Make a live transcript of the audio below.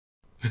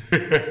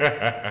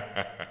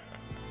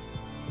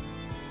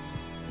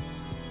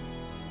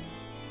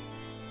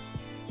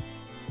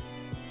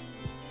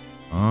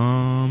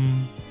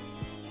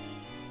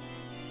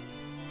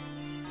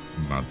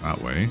Not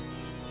that way.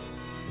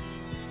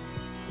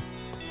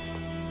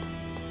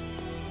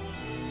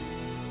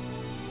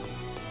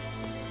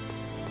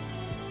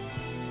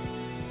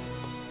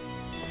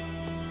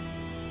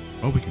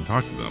 Oh, we can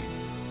talk to them.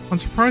 I'm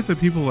surprised that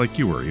people like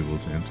you were able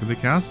to enter the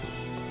castle.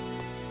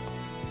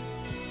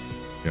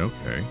 Yeah,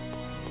 okay.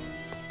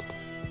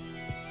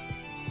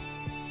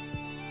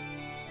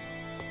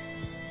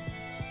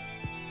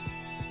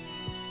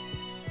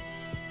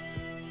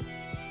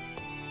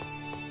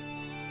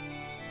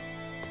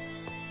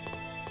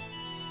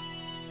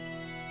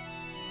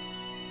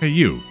 Hey,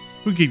 you.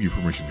 Who gave you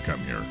permission to come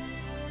here?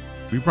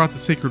 We brought the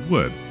sacred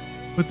wood,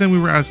 but then we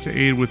were asked to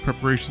aid with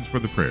preparations for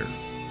the prayers.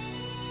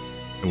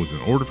 It was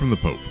an order from the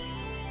Pope.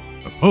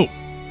 The Pope?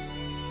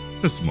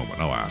 Just a moment,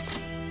 I'll ask.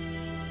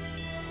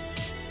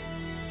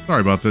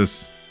 Sorry about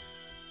this.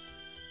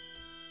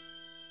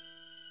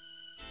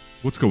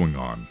 What's going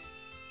on?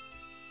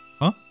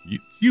 Huh?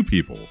 It's you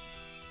people.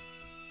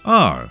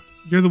 Ah,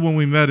 you're the one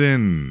we met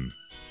in...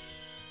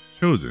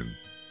 Chosen.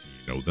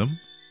 Do you know them?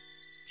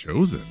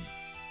 Chosen?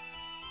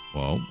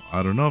 Well,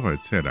 I don't know if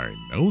I'd said I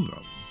know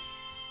them.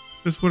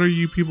 Just what are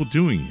you people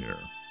doing here?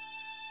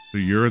 So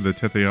you're the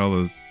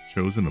Tetheala's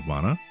chosen of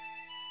Mana?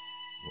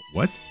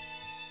 What?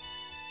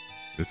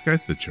 This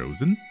guy's the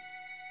chosen?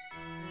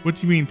 What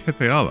do you mean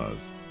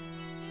Tetheala's?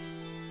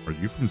 Are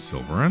you from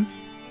Sylvarant?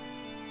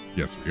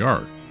 Yes, we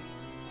are.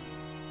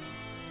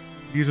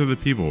 These are the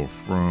people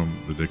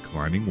from the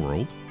declining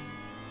world.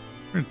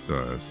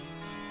 Princess.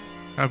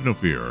 Have no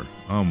fear.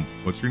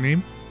 What's your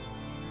name?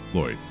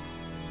 Lloyd.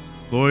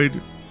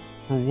 Lloyd,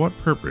 for what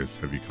purpose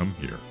have you come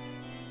here?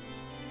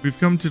 We've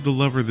come to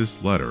deliver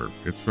this letter.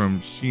 It's from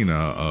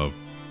Sheena of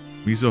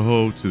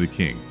Mizuho to the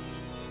king.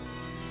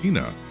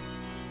 Sheena?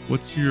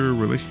 What's your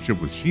relationship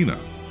with Sheena?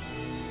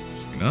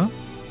 Sheena?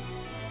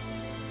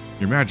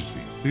 Your Majesty,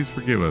 please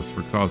forgive us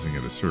for causing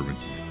a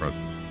disturbance in your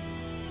presence.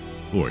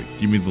 Lloyd,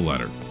 give me the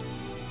letter.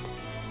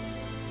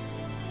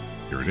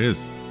 Here it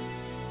is.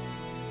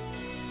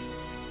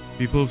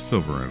 People of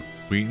Sylvarant,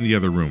 wait in the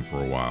other room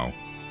for a while.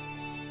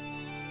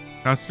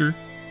 Pastor,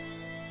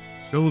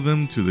 show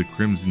them to the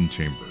Crimson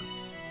Chamber.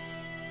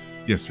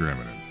 Yes, Your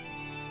Eminence.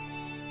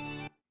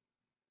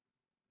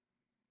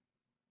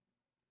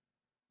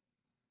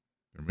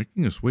 They're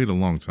making us wait a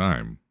long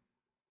time.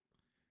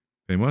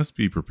 They must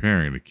be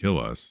preparing to kill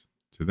us.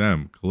 To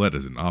them, Colette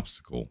is an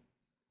obstacle.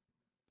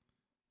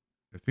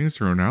 If things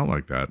turn out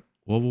like that,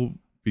 what will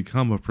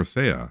become of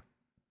Presea?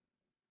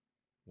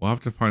 We'll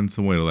have to find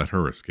some way to let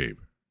her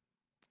escape.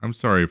 I'm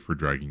sorry for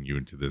dragging you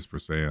into this,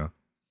 Presea.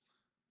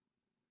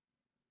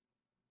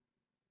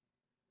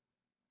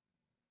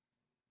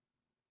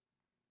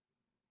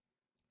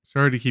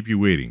 Sorry to keep you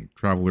waiting,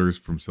 travelers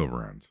from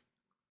Sylvarant.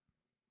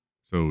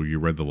 So you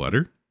read the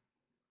letter?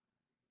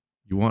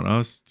 You want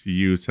us to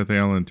use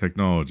Tethealan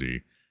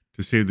technology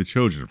to save the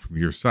children from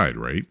your side,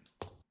 right?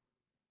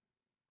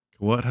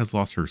 Colette has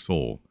lost her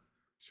soul.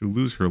 She'll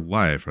lose her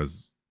life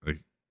as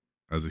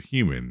a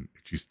human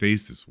if she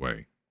stays this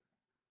way.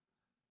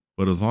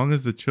 But as long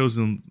as the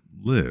Chosen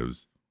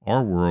lives,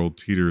 our world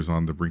teeters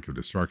on the brink of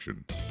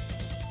destruction.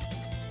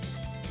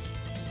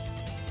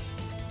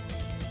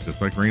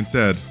 Just like Rain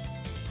said.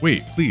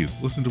 Wait, please,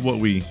 listen to what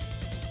we...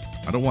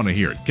 I don't want to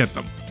hear it. Get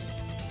them.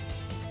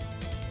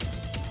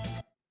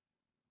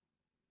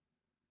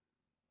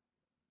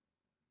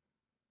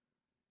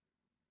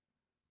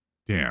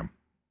 Damn.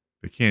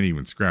 They can't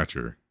even scratch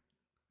her.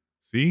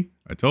 See?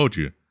 I told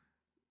you.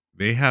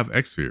 They have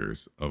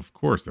X-spheres. Of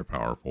course they're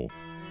powerful.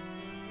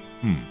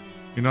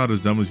 You're not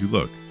as dumb as you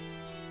look.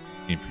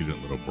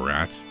 Impudent little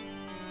brat.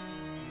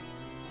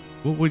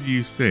 What would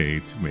you say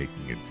to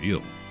making a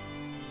deal?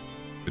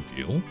 A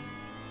deal?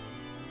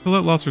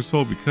 Colette lost her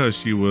soul because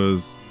she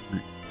was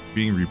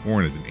being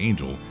reborn as an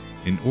angel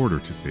in order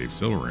to save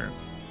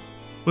Sylvarant.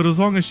 But as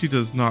long as she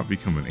does not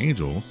become an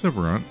angel,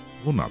 Sylvarant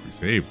will not be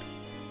saved.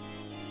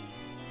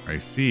 I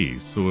see.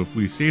 So if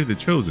we save the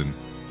Chosen,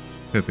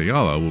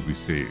 Tetheala will be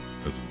saved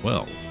as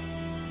well.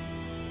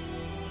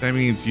 That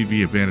means you'd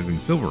be abandoning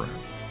Sylvarant.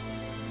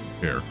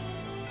 Fair.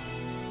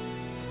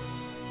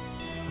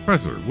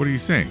 Professor, what are you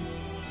saying?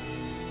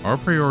 Our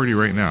priority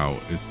right now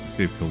is to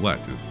save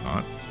Colette, is it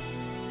not?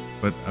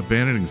 But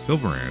abandoning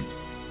Sylvarant...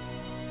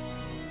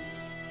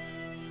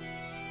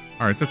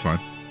 Alright, that's fine.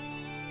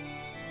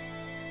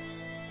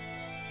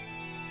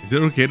 Is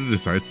it okay to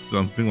decide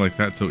something like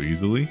that so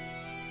easily?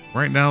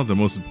 Right now, the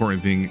most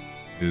important thing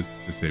is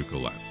to save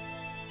Colette.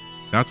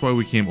 That's why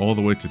we came all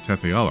the way to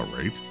Tetheala,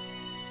 right?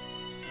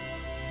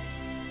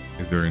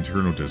 Is there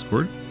internal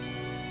discord?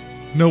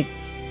 Nope.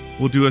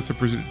 We'll do as the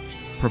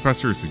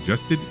professor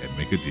suggested and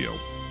make a deal.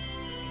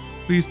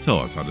 Please tell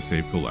us how to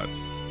save Colette.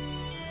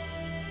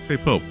 Say,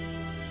 Pope,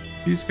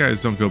 if these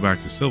guys don't go back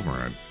to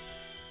Sylvarant,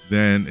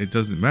 then it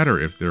doesn't matter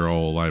if they're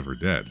all alive or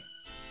dead.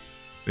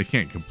 They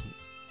can't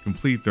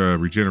complete the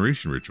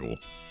regeneration ritual.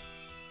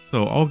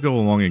 so I'll go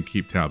along and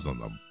keep tabs on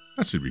them.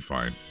 That should be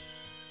fine.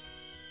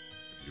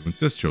 If you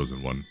insist,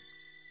 Chosen One.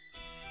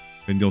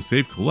 Then you'll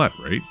save Colette,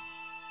 right?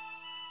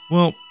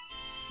 Well,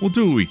 we'll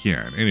do what we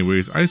can.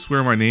 Anyways, I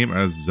swear my name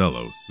as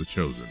Zelos, the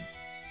Chosen.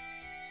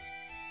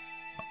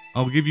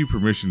 I'll give you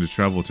permission to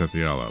travel to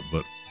Theala,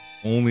 but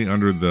only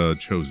under the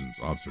Chosen's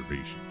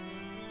observation.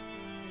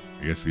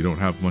 I guess we don't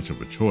have much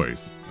of a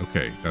choice.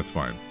 Okay, that's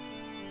fine.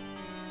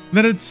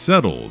 Then it's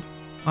settled.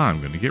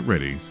 I'm gonna get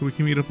ready so we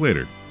can meet up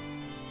later.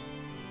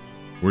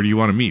 Where do you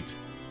want to meet?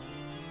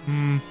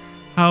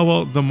 How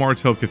about the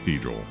Martel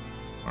Cathedral?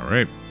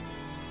 Alright.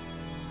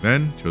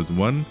 Then, Chosen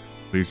One,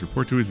 please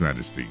report to His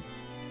Majesty.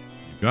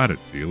 You got it.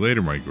 See you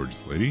later, my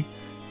gorgeous lady.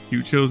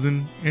 Cute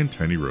Chosen and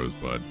Tiny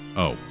Rosebud.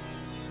 Oh,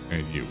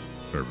 and you,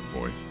 servant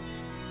boy.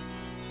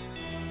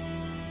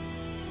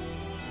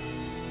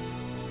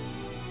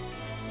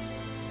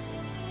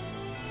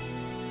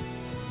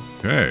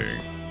 Okay.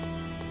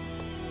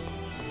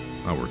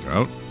 That worked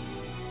out.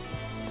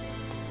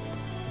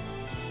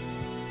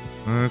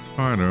 Let's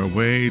find our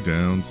way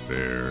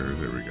downstairs.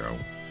 There we go.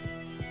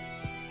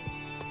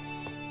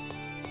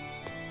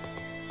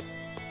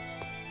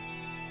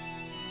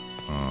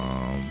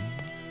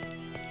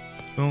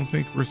 Don't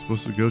think we're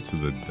supposed to go to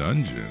the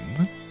dungeon.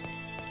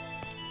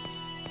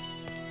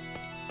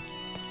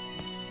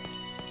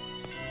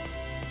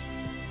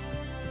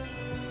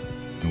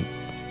 Nope.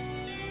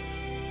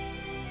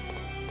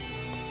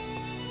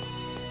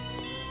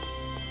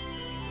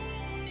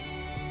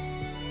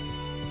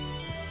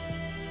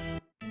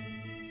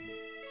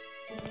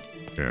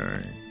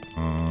 Okay.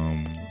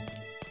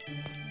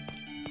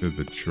 To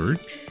the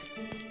church?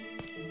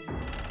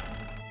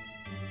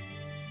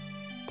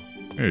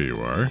 There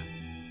you are.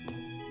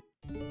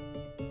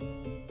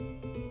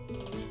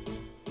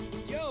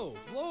 Yo,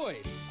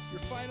 Lloyd!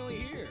 You're finally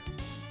here.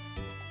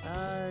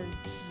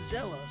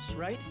 Zelos,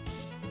 right?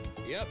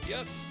 Yep.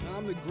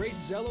 I'm the great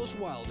Zelos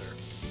Wilder,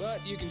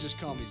 but you can just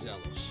call me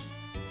Zelos.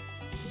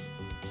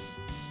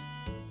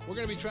 We're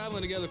gonna be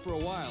traveling together for a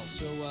while,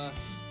 so,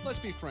 let's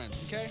be friends,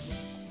 okay?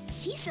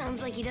 He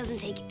sounds like he doesn't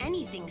take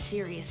anything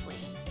seriously.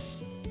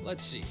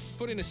 Let's see,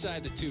 putting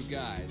aside the two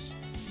guys.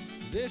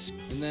 This,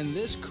 and then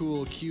this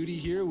cool cutie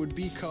here would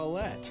be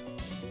Colette.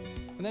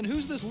 And then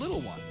who's this little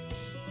one?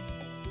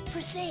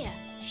 Presea,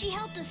 she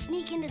helped us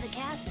sneak into the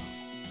castle.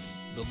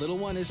 The little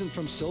one isn't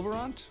from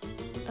Sylvarant?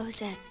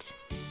 Ozette.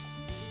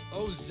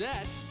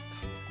 Ozette?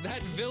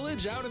 That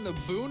village out in the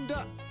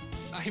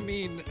out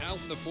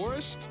in the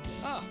forest?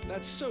 Oh,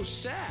 that's so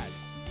sad.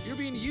 You're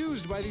being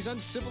used by these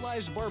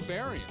uncivilized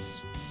barbarians.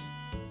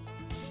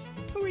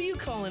 Who are you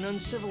calling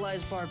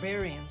uncivilized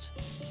barbarians?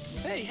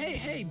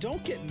 Hey,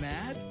 don't get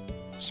mad.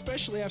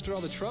 Especially after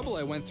all the trouble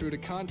I went through to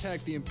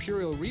contact the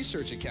Imperial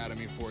Research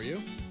Academy for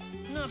you.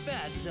 Not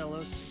bad,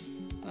 Zelos.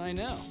 I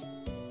know.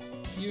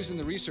 Using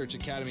the Research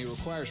Academy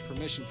requires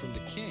permission from the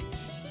king.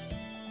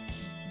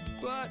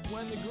 But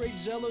when the great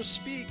Zelos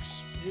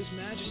speaks, His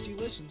Majesty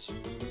listens.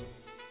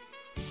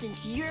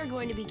 Since you're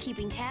going to be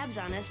keeping tabs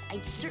on us,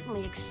 I'd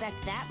certainly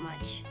expect that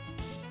much.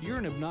 You're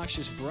an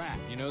obnoxious brat,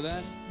 you know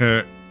that?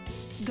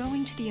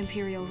 Going to the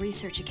Imperial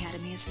Research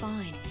Academy is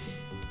fine.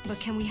 But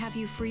can we have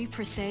you free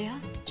Presea?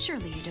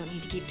 Surely you don't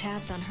need to keep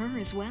tabs on her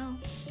as well.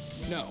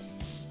 No.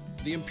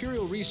 The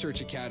Imperial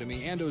Research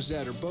Academy and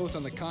Ozette are both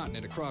on the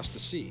continent across the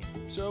sea,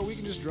 so we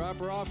can just drop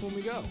her off when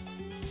we go.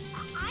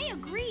 I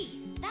agree.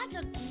 That's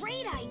a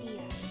great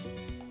idea.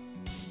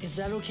 Is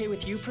that okay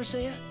with you,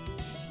 Presea?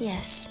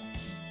 Yes.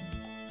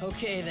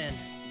 Okay then.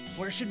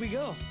 Where should we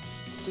go?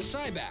 To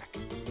Cyback.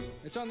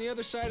 It's on the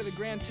other side of the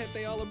Grand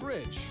Teteala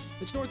Bridge.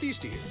 It's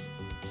northeast of here.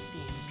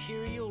 The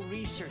Imperial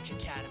Research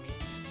Academy.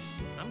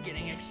 I'm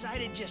getting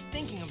excited just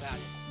thinking about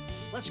it.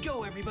 Let's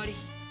go, everybody.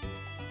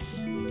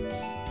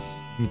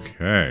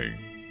 Okay.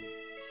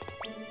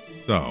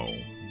 So,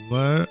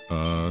 let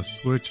us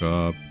switch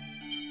up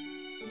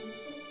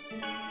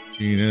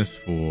Venus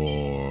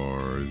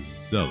for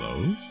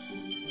Zelos.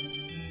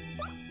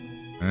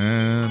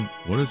 And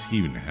what does he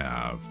even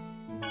have?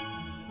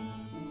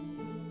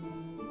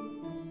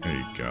 There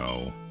you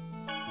go.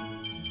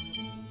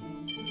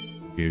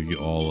 Gave you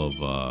all of,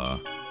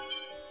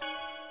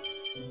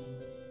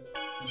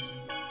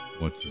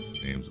 what's his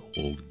name's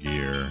old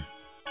gear.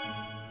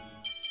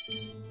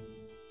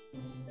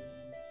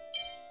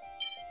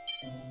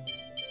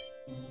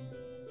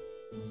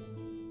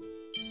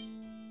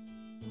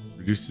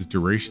 Reduces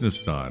duration of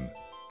stun.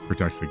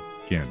 Protects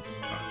against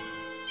stun.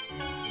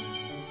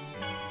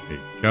 There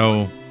you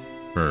go.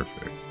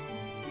 Perfect.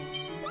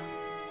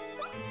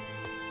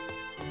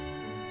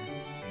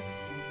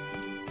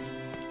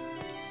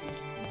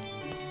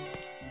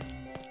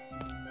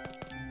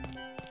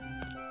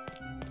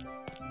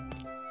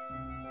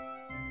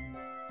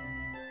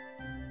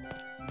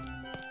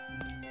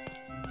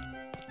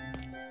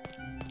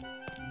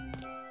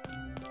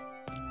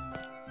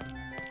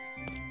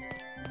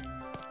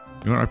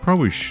 You know what, I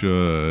probably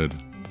should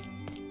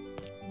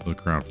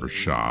look around for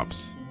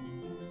shops.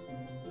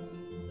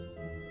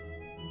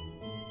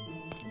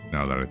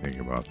 Now that I think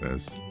about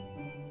this.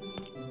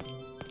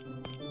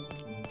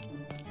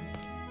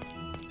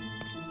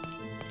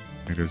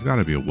 Like, there's got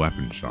to be a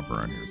weapon shop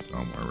around here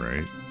somewhere,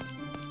 right?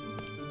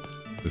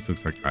 This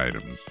looks like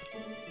items.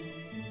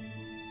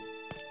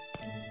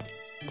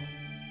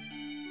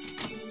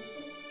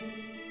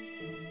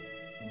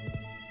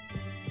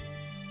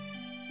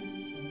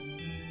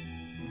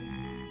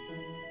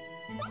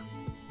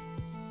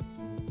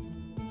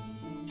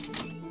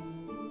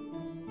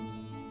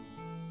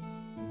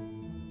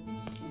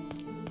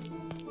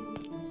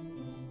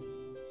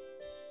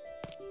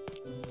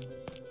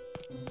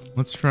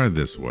 Let's try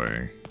this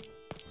way.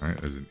 All right,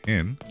 there's an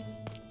inn.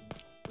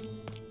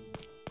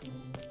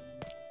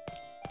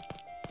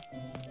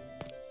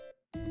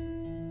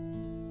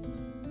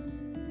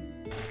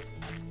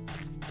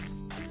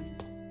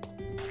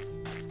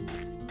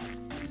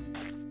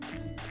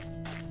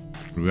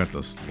 We got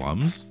the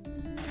slums?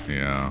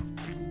 Yeah.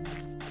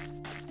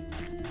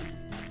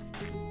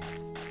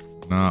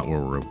 Not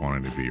where we're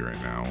wanting to be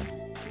right now.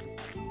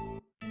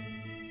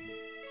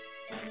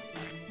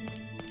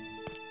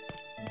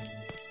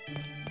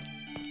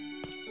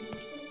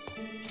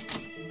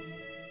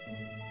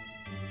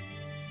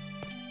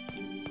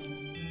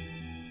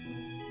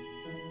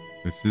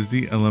 This is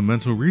the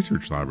Elemental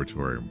Research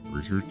Laboratory.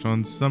 Research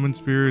on summoned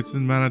spirits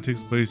and mana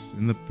takes place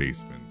in the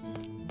basement.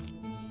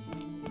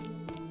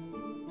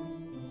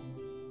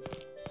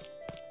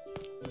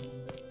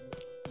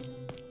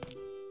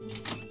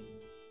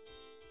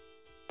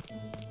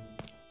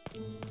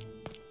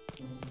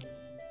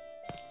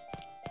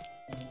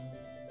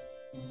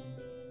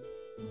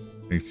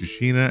 Thanks to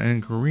Sheena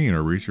and Corrine,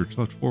 our research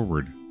left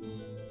forward.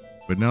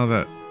 But now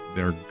that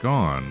they're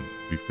gone,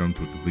 we've come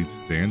to a complete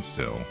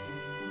standstill.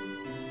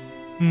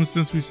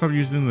 Since we stopped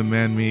using the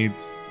man-made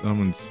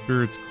summoned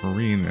spirits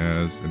Corrine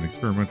as an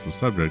experimental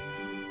subject,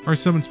 our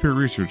summoned spirit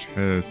research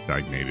has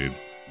stagnated.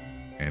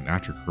 And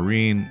after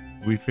Corrine,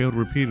 we failed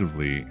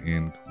repeatedly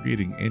in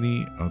creating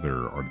any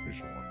other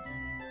artificial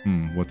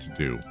ones. What to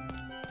do?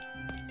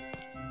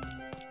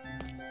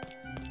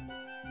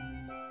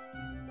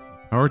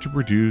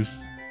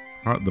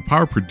 The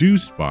power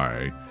produced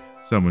by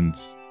summoned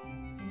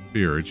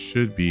spirits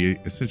should be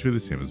essentially the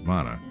same as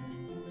mana.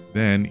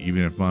 Then,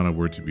 even if mana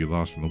were to be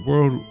lost from the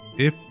world,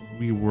 if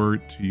we were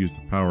to use the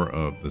power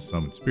of the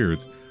summoned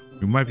spirits,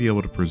 we might be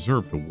able to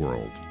preserve the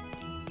world.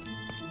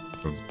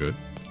 Sounds good.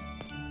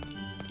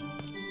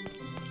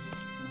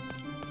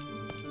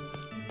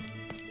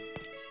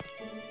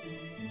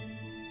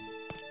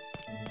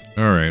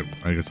 Alright,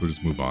 I guess we'll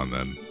just move on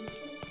then.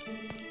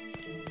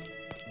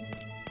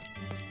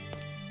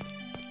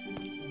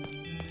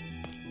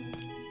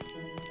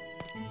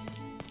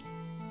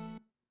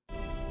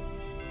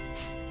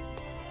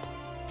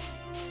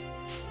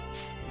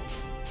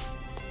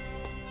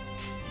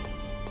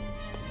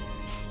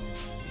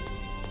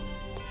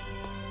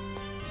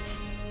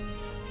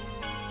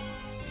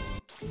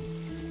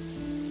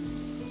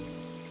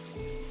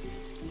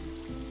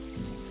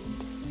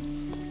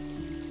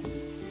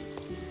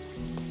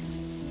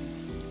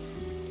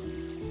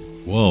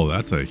 Whoa,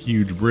 that's a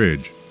huge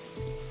bridge.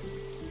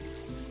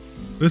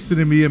 Listen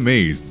to me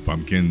amazed,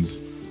 bumpkins.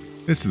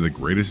 This is the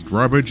greatest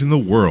drawbridge in the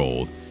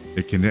world.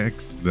 It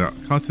connects the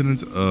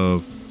continents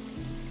of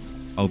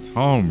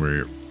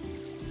Altamira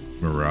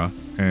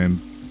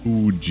and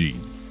Fuji.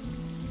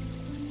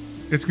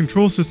 Its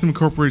control system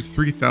incorporates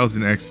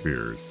 3,000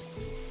 X-spheres.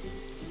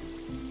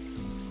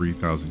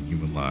 3,000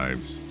 human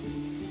lives.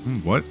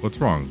 What? What's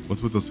wrong?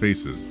 What's with those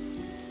faces?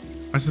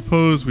 I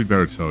suppose we'd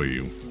better tell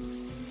you.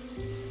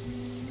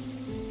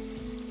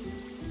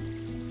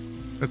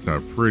 That's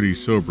a pretty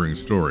sobering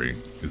story.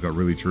 Is that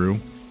really true?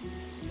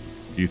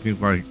 Do you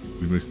think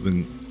we'd make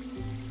something?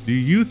 Do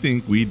you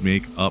think we'd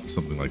make up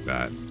something like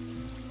that?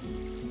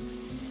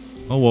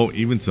 Oh well,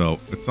 even so,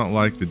 it's not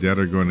like the dead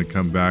are going to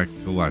come back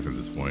to life at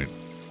this point.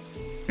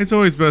 It's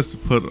always best to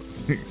put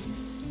things,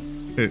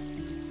 to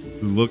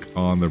look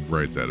on the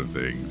bright side of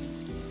things.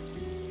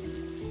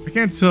 I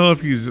can't tell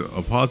if he's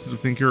a positive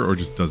thinker or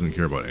just doesn't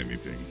care about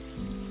anything.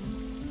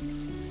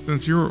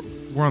 Since we're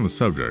on the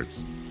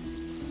subject.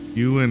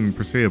 You and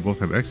Presea both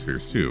have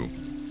X-spheres too.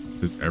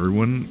 Does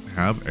everyone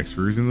have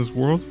X-spheres in this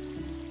world?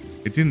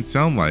 It didn't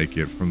sound like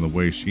it from the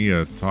way she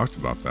talked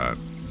about that.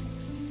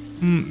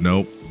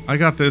 Nope. I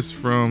got this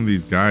from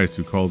these guys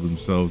who called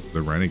themselves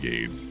the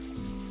Renegades.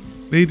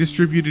 They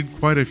distributed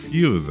quite a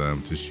few of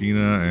them to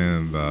Sheena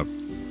and the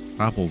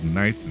Papal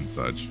Knights and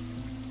such.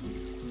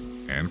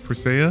 And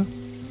Presea?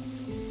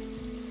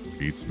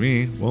 Beats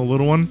me. Well,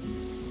 little one.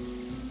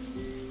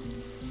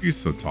 She's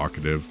so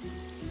talkative.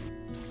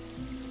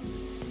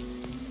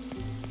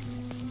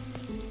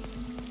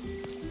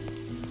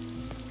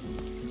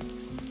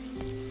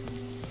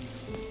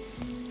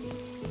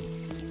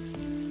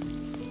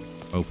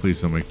 Oh,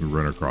 please don't make me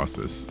run across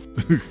this.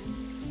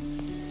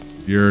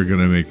 You're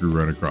gonna make me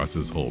run across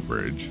this whole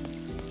bridge.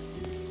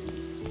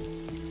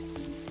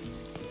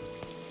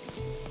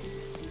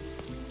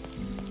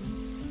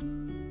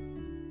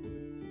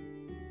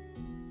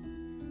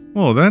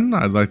 Well then,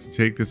 I'd like to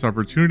take this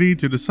opportunity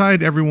to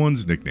decide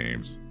everyone's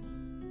nicknames.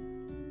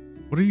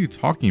 What are you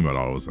talking about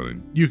all of a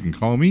sudden? You can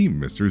call me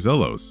Mr.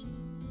 Zelos.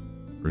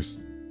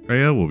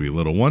 Freya will be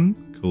Little One.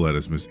 Colette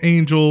is Miss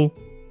Angel.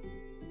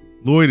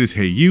 Lloyd is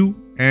Hey You.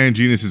 And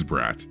Genus is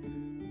Brat.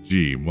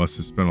 Gee, must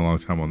have spent a long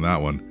time on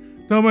that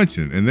one. Don't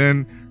mention it. And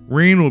then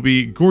Rain will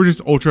be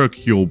Gorgeous Ultra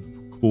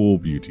Cool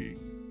Beauty.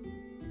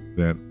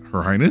 Then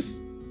Her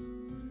Highness.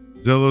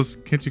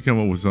 Zelos, can't you come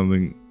up with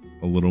something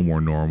a little more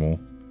normal?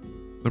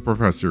 The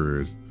Professor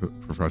is...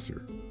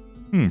 Professor.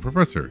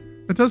 Professor.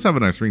 That does have a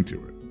nice ring to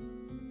it.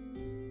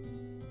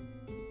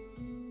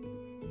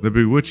 The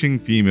Bewitching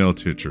Female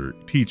Teacher.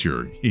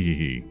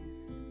 Hehehe.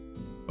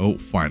 Oh,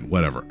 fine.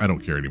 Whatever. I don't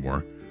care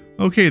anymore.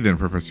 Okay then,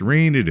 Professor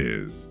Rain it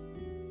is.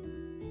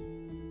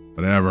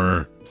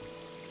 Whatever.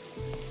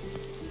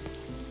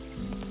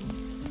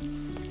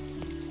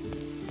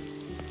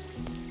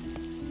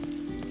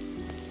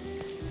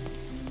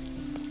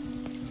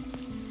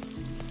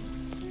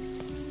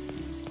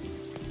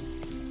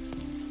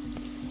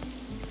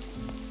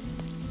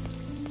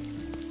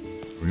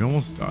 Are we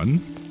almost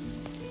done?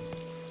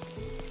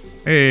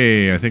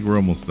 Hey, I think we're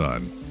almost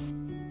done.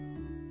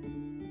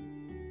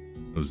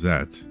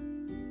 Ozette.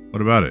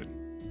 What about it?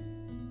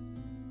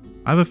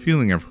 I have a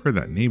feeling I've heard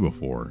that name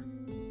before.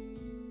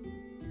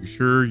 You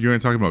sure you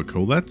ain't talking about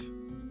Colette?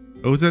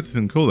 Ozette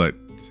and Colette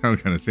sound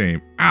kind of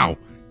same. Ow!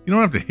 You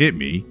don't have to hit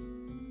me.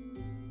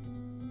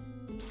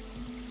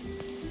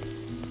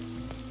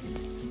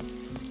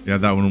 Yeah,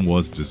 that one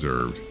was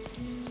deserved.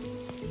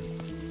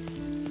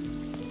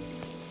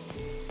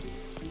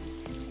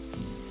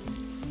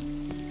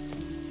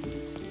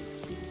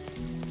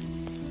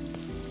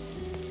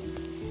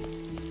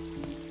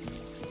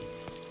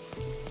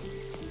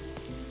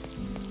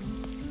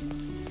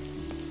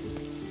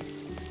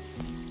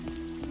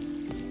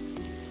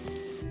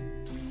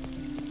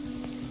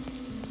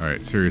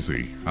 Alright,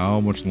 seriously, how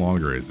much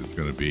longer is this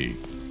gonna be?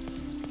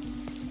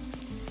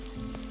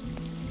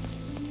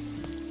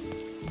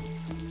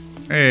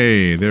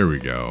 Hey, there we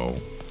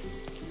go.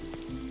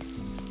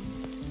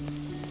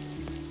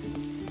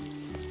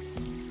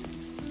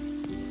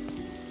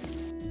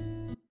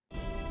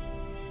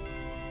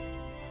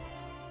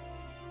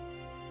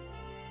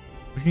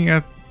 Looking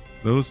at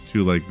those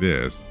two like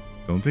this,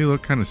 don't they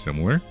look kind of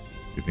similar?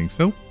 You think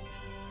so?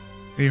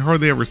 They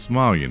hardly ever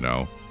smile, you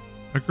know.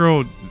 A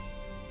girl...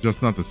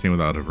 just not the same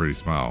without a pretty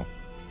smile.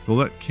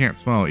 Colette can't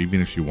smile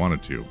even if she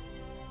wanted to.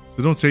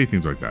 So don't say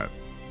things like that.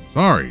 I'm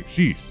sorry.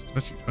 Sheesh.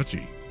 Touchy,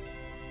 touchy.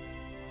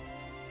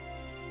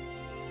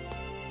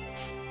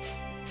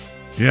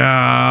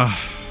 Yeah.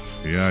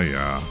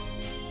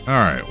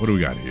 Alright, what do we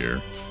got here?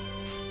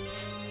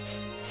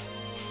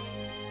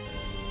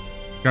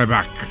 Guy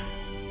back.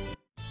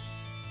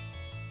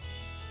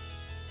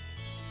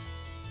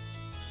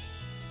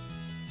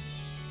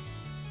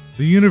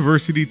 The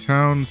University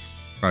Town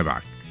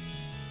Skyback.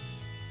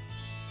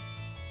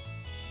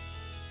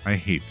 I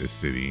hate this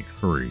city.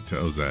 Hurry to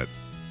Ozette.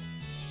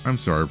 I'm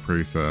sorry,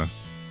 Prisa.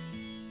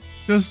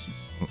 Just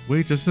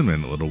wait just a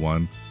minute, little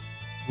one.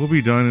 We'll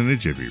be done in a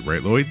jiffy,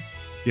 right, Lloyd?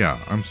 Yeah,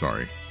 I'm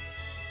sorry.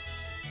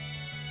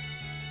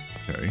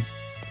 Okay.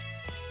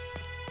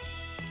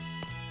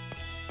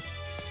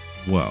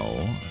 Well,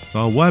 I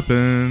saw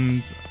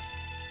weapons.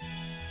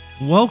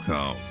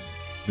 Welcome.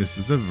 This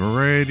is the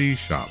variety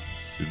shop.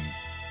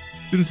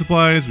 Student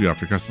supplies. We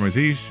offer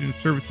customization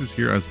services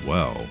here as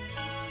well.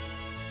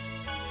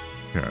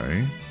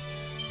 Okay.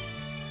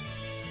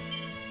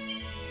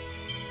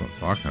 That's what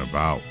I'm talking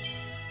about.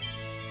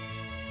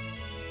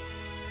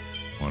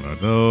 One of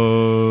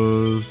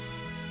those.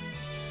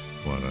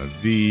 One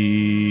of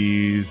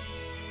these.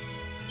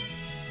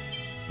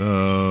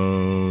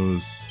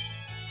 Those.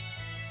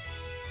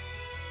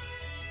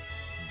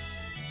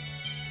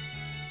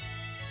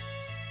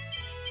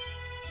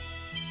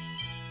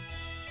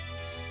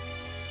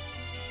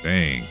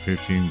 Dang,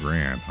 15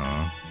 grand,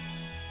 huh?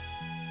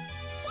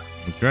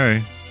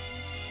 Okay.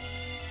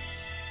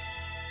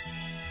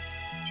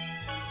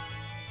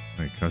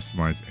 I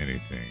customize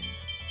anything.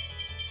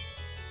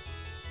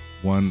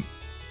 One.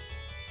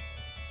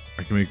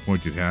 I can make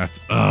pointed hats.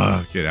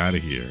 Ugh, get out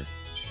of here.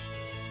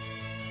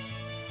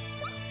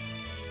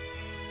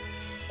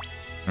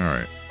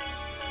 Alright.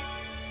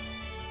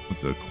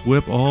 Let's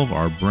equip all of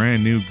our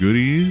brand new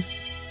goodies.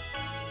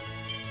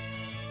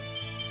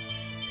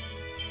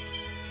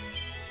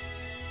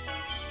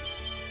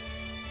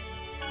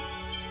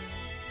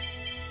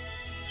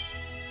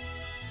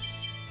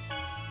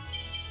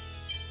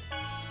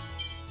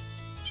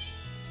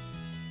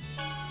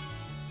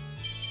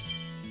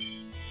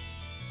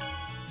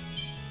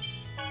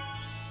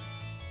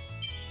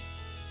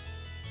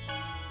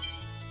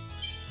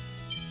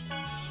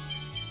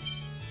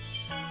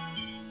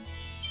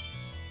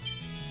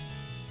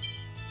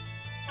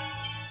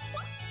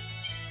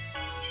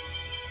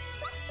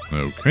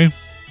 Okay.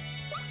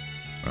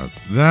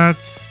 That's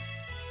that.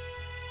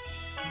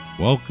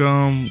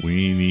 Welcome.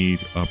 We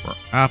need up our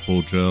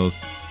apple gels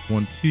to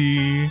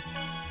 20.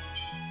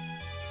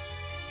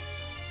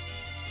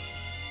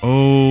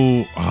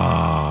 Oh,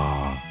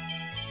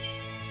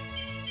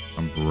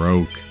 I'm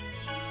broke.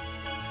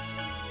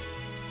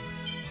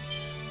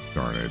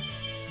 Darn it.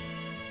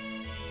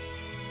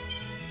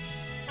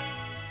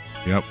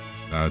 Yep,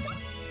 that's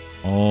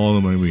all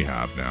the money we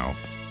have now.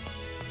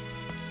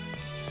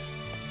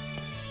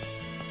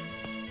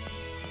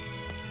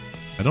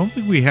 I don't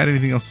think we had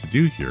anything else to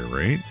do here,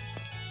 right?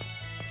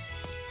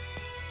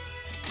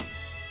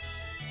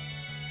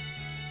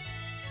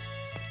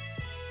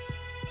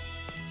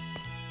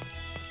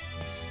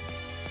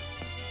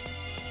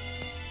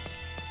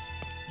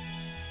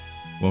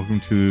 Welcome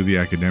to the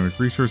Academic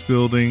Resource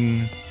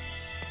Building.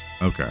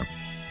 Okay.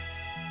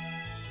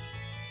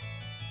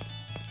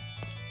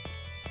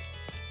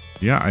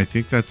 Yeah, I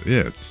think that's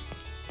it.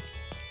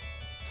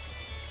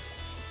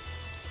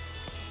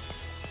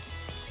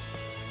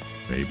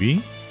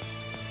 Maybe.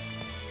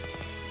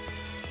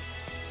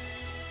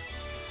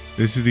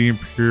 This is the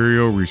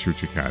Imperial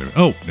Research Academy.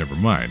 Oh, never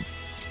mind.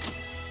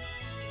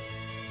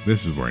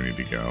 This is where I need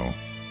to go.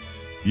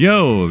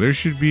 Yo, there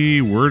should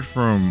be word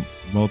from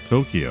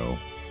Tokyo.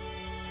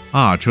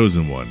 Ah,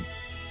 chosen one.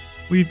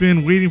 We've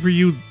been waiting for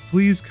you.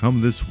 Please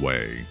come this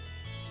way.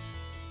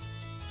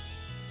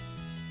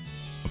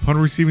 Upon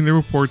receiving the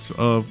reports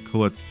of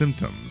Colette's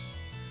symptoms,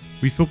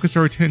 we focused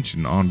our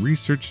attention on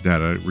research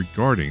data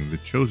regarding the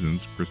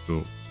Chosen's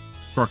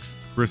Crux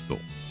crystal.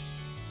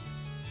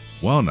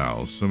 Well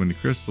now, my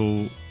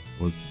crystal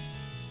was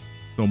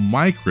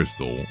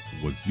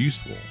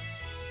useful.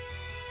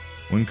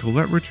 When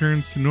Colette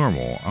returns to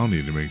normal, I'll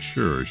need to make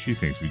sure she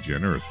thanks me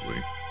generously.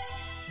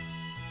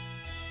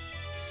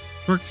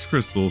 Crux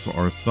crystals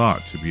are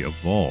thought to be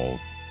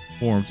evolved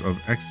forms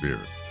of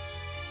X-spheres.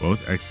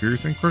 Both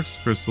X-spheres and Crux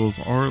crystals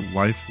are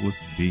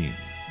lifeless beings.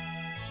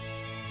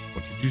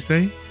 What did you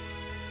say?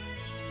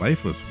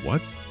 Lifeless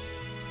what?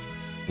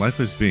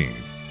 Lifeless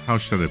beings. How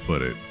should I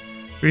put it?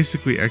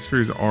 Basically,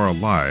 X-spheres are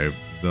alive,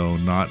 though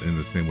not in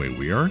the same way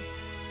we are.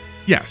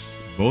 Yes,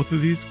 both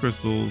of these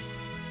crystals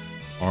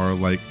are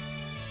like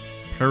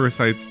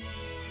parasites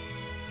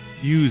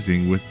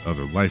fusing with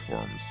other life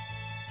forms.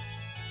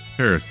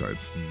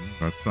 Parasites.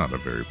 That's not a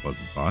very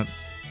pleasant thought.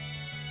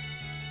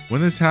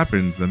 When this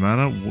happens, the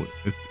mana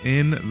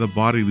within the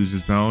body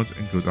loses balance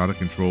and goes out of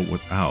control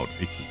without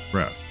a key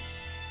crest.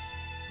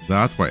 So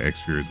that's why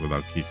X-spheres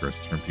without key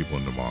crests turn people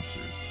into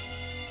monsters.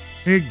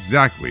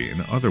 Exactly.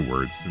 In other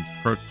words, since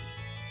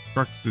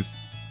Crux's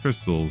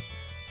crystals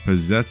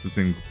possess the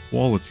same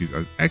qualities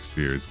as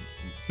X-spheres,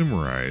 we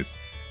summarize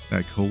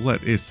that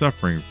Colette is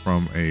suffering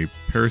from a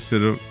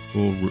parasitical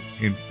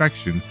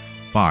infection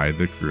by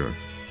the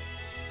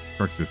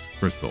Crux's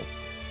crystal.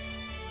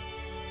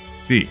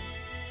 C.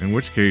 In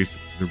which case,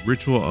 the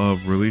ritual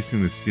of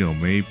releasing the seal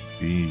may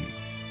be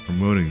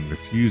promoting the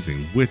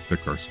fusing with the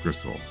Crux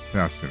crystal.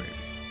 Fascinating.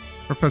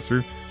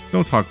 Professor,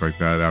 don't talk like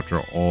that after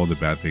all the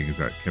bad things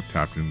that kept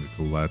happening to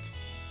Colette.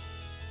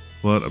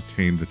 Colette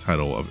obtained the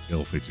title of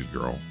ill-fated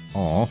girl.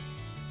 Aw.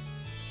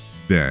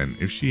 Then,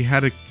 if she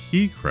had a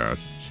key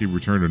crest, she'd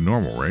return to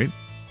normal, right?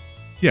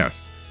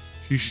 Yes.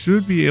 She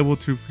should be able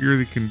to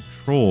purely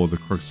control the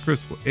Crux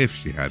crystal if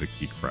she had a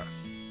key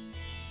crest.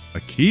 A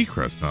key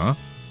crest, huh?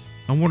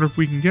 I wonder if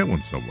we can get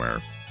one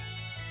somewhere.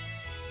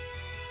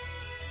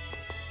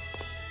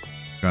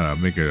 Gotta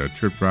make a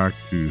trip back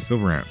to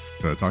Sylvarant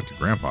to talk to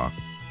Grandpa.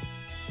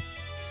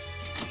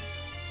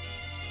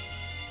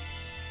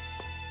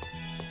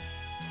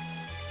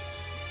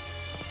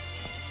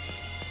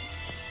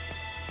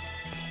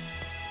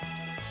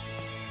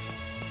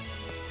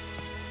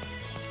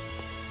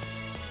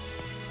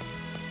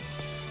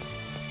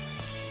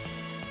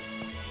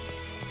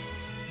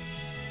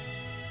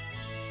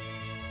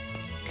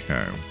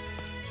 Okay.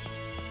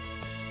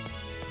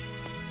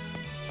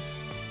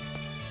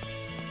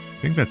 I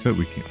think that's it.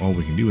 All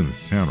we can do in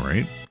this town,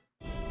 right?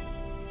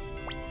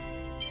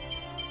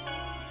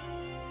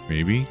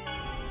 Maybe.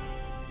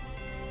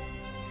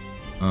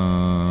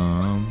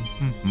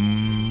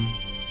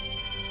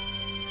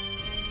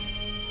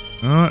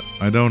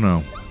 I don't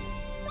know.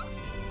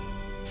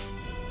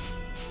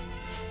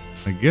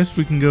 I guess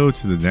we can go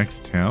to the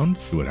next town,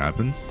 see what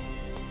happens.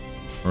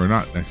 Or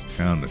not next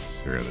town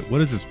necessarily.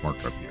 What is this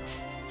marked up here?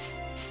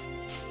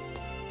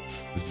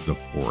 This is the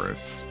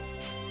forest.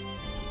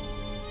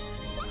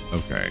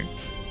 Okay.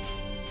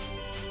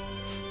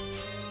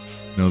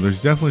 No,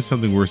 there's definitely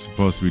something we're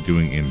supposed to be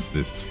doing in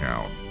this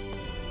town.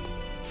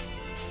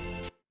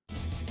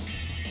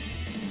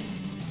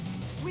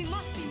 We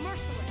must be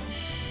merciless.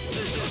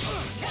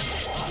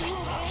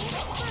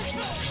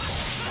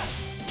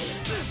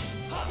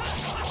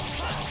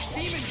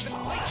 Demons and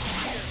lights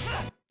here.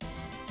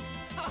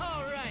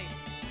 All right.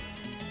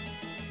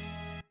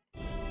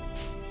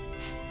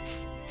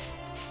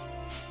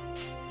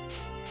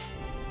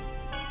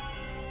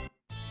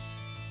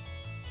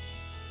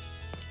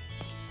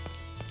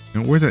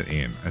 Now, where's that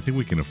inn? I think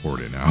we can afford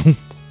it now.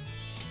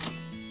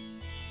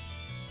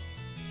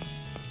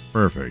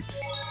 Perfect.